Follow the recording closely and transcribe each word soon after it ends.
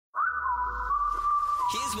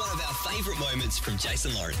Here's one of our favourite moments from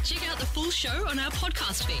Jason Lauren. Check out the full show on our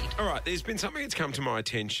podcast feed. All right, there's been something that's come to my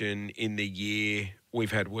attention in the year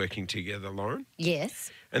we've had working together, Lauren,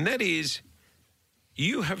 Yes, and that is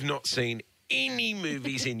you have not seen any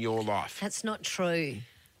movies in your life. that's not true.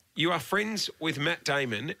 You are friends with Matt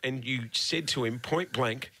Damon, and you said to him point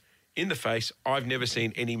blank in the face, I've never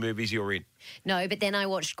seen any movies you're in. No, but then I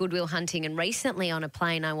watched Good Will Hunting, and recently on a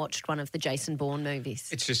plane I watched one of the Jason Bourne movies.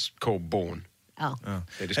 It's just called Born. Oh.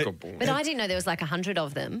 They're just called Born. But I didn't know there was like 100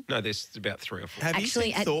 of them. No, there's about 3 or 4. Have Actually,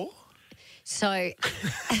 you seen Thor? So,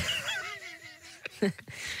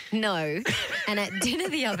 no. And at dinner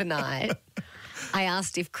the other night, I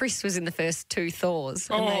asked if Chris was in the first 2 Thors.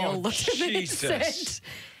 And they all looked at me and said, Jesus.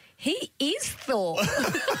 he is Thor.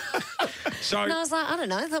 So, And I was like, I don't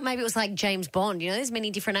know. I thought maybe it was like James Bond. You know, there's many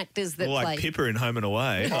different actors that Like play. Pippa in Home and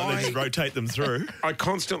Away. They just rotate them through. I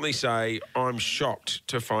constantly say I'm shocked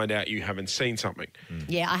to find out you haven't seen something.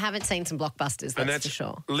 Yeah, I haven't seen some blockbusters, And that's that's for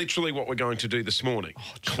sure. literally what we're going to do this morning.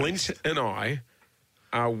 Clint and I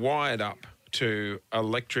are wired up to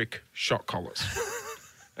electric shock collars.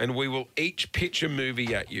 And we will each pitch a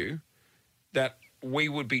movie at you that we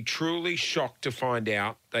would be truly shocked to find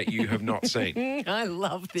out that you have not seen. I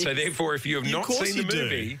love this. So therefore, if you have not course seen the you do.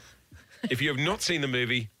 movie, if you have not seen the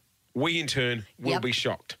movie, we in turn will Yep. be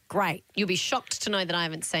shocked. Great. You'll be shocked to know that I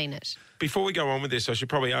haven't seen it. Before we go on with this, I should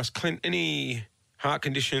probably ask Clint, any heart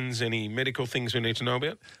conditions, any medical things we need to know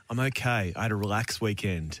about? I'm okay. I had a relaxed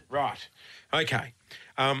weekend. Right. Okay.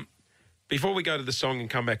 Before we go to the song and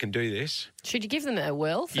come back and do this, Should you give them a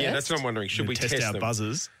whirl first? yeah, that's what I'm wondering. Should we test our them?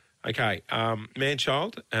 buzzers? Okay.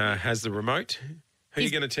 Manchild has the remote. Who are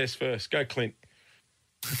you going to test first? Go, Clint.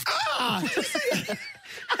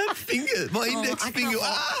 Finger, my index I finger.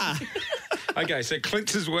 can't Okay, so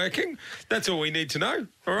Clint's is working. That's all we need to know.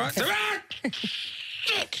 All right. So,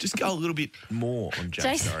 Just go a little bit more on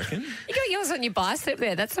Jason, Jason. I reckon. You got yours on your bicep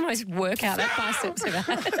there. That's the most workout that bicep's ever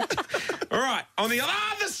had. all right. On the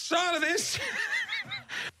other side of this,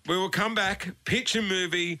 we will come back, pitch a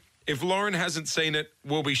movie. If Lauren hasn't seen it,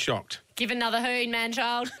 we'll be shocked. Give another hoon,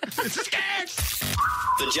 man-child. It's a sketch.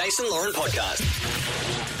 The Jason Lauren Podcast.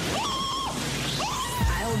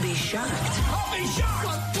 I'll be shocked.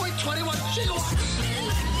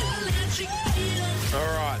 All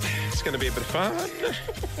right, it's going to be a bit of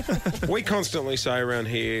fun. We constantly say around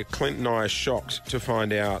here, Clint and I are shocked to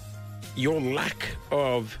find out your lack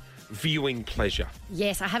of viewing pleasure.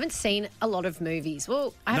 Yes, I haven't seen a lot of movies.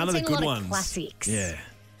 Well, I haven't None of the seen a good lot ones. of classics. Yeah.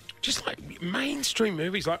 Just like mainstream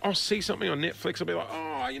movies, like I'll see something on Netflix, I'll be like,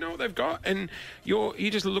 oh, you know what they've got? And you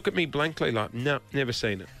just look at me blankly like, no, never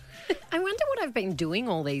seen it. I wonder what I've been doing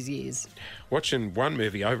all these years. Watching one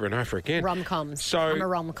movie over and over again. Rom-coms. So- I'm a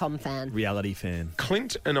rom-com fan. Reality fan.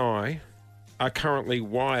 Clint and I are currently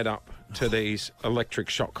wired up to these electric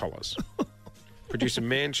shock collars. Producer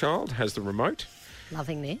Manchild has the remote.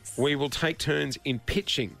 Loving this. We will take turns in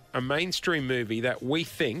pitching a mainstream movie that we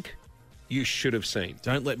think you should have seen.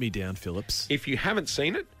 Don't let me down, Phillips. If you haven't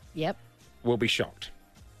seen it, Yep. we'll be shocked.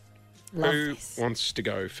 Love Who this. wants to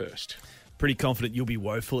go first? Pretty confident you'll be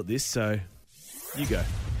woeful at this, so you go.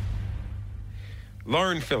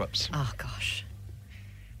 Lauren Phillips. Oh, gosh.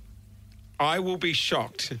 I will be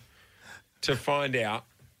shocked to find out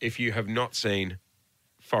if you have not seen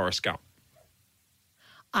Forrest Gump.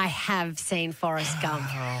 I have seen Forrest Gump.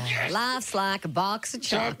 Laughs like a box of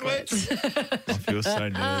chocolates. I feel so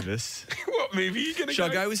nervous. What movie are you going to Shall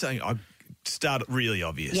I go? go with something? I start really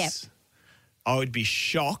obvious. Yep. I would be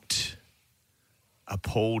shocked,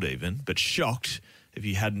 appalled even, but shocked if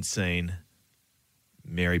you hadn't seen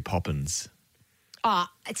Mary Poppins. Oh,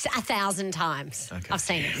 it's 1,000 times. Okay. I've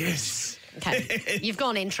seen it. Yes. Okay. You've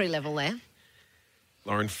gone entry level there.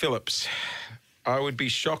 Lauren Phillips. I would be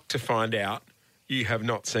shocked to find out you have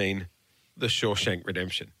not seen The Shawshank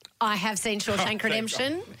Redemption. I have seen Shawshank thank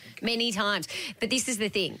Redemption many times. But this is the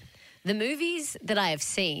thing. The movies that I have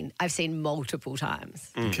seen, I've seen multiple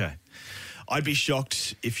times. Okay. I'd be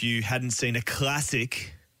shocked if you hadn't seen a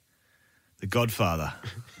classic, The Godfather.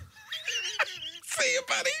 See you,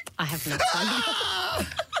 buddy. I have not seen I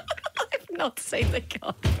have not seen The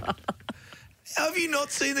Godfather. How have you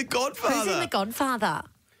not seen The Godfather? Who's in The Godfather?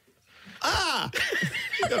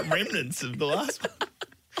 You've got remnants of the last one.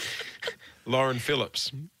 Lauren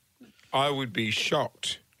Phillips. I would be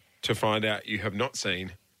shocked to find out you have not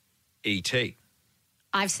seen E.T.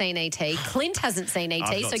 I've seen E.T. Clint hasn't seen E.T.,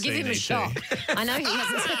 I've not so give seen him a E.T.. shock. I know he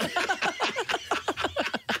hasn't seen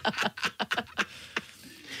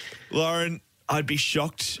Lauren, I'd be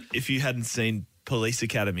shocked if you hadn't seen Police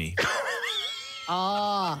Academy.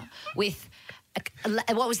 Oh, with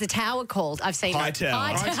What was the tower called? I've seen High it.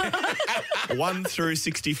 Tower. High Tower. 1 through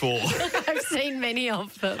 64. I've seen many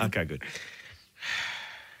of them. Okay, good.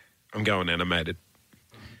 I'm going animated.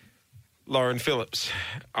 Lauren Phillips,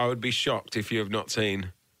 I would be shocked if you have not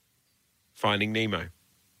seen Finding Nemo.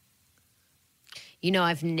 You know,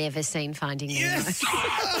 I've never seen Finding Nemo.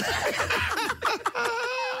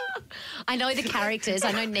 I know the characters.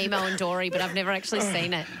 I know Nemo and Dory, but I've never actually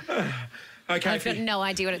seen it. Okay. I've got no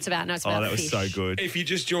idea what it's about. No, it's about That was fish. so good. If you're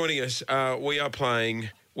just joining us, we are playing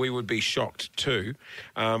We Would Be Shocked Too.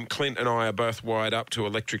 Clint and I are both wired up to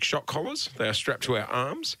electric shock collars. They are strapped to our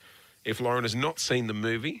arms. If Lauren has not seen the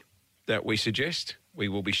movie that we suggest, we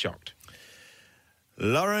will be shocked.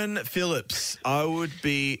 Lauren Phillips, I would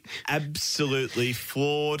be absolutely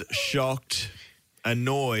floored, shocked,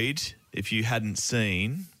 annoyed if you hadn't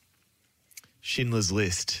seen Schindler's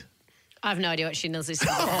List. I have no idea what Schindler's List is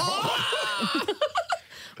about.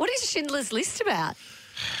 What is Schindler's List about?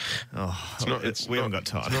 We haven't got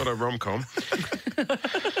time. It's not a rom-com.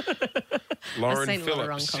 I've Lauren seen a lot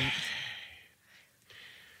of Phillips. rom-com.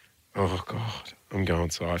 Oh, God. I'm going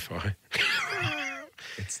sci-fi.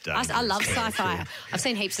 It's dangerous. I love sci-fi. I've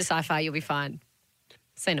seen heaps of sci-fi. You'll be fine.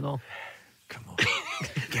 Seen them all. Come on.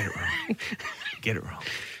 Get it wrong. Get it wrong.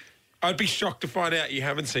 I'd be shocked to find out you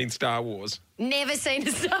haven't seen Star Wars. Never seen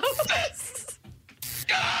a Star Wars.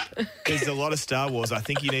 There's a lot of Star Wars. I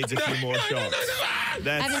think he needs a few more shots. I haven't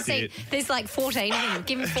That's seen. it. There's like 14 of them.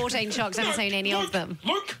 Give him 14 shocks. I haven't seen any of them.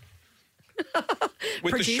 Look.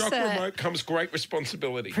 With the shock Producer- remote comes great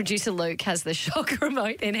responsibility. Producer Luke has the shock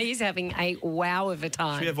remote and he's having a wow of a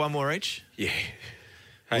time. We have one more each. Yeah.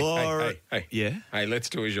 Hey, Laura- hey. Yeah? Hey, let's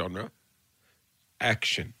do a genre.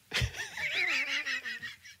 Action.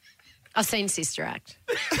 I've seen Sister Act.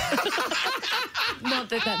 Not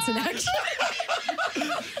that that's an action.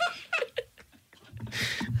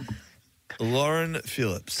 Lauren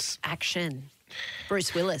Phillips, Action.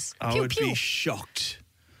 Bruce Willis. I Pew, would pew. be shocked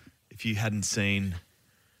if you hadn't seen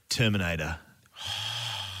Terminator.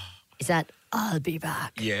 Is that I'll be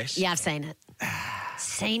back? Yes. Yeah, I've seen it.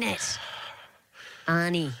 Seen it.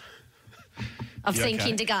 Arnie. I've You seen okay?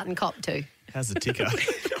 Kindergarten Cop too. How's the ticker?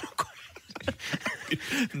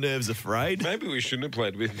 Nerves afraid. Maybe we shouldn't have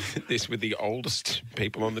played with this with the oldest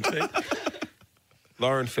people on the team.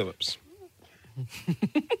 Lauren Phillips.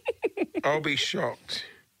 I'll be shocked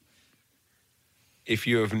if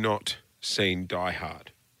you have not seen Die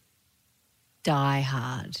Hard. Die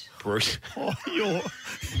Hard. Bruce. Oh, you're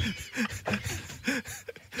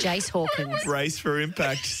Jace Hawkins. brace for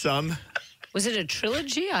impact, son. Was it a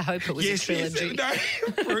trilogy? I hope it was a trilogy. No,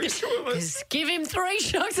 Bruce Willis. Just give him 3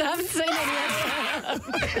 shocks. I haven't seen any of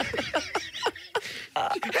How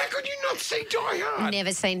could you not see Die them. Hard?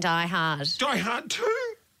 Never seen Die Hard. Die Hard 2?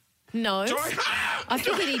 No. Die Hard. I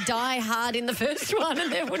figured he'd die hard in the first one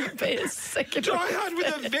and there wouldn't be a second Die one. Hard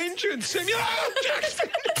with a vengeance. Samuel L. Jackson.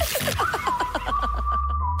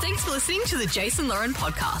 Thanks for listening to the Jason Lauren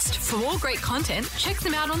podcast. For more great content, check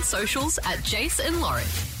them out on socials at Jason Lauren.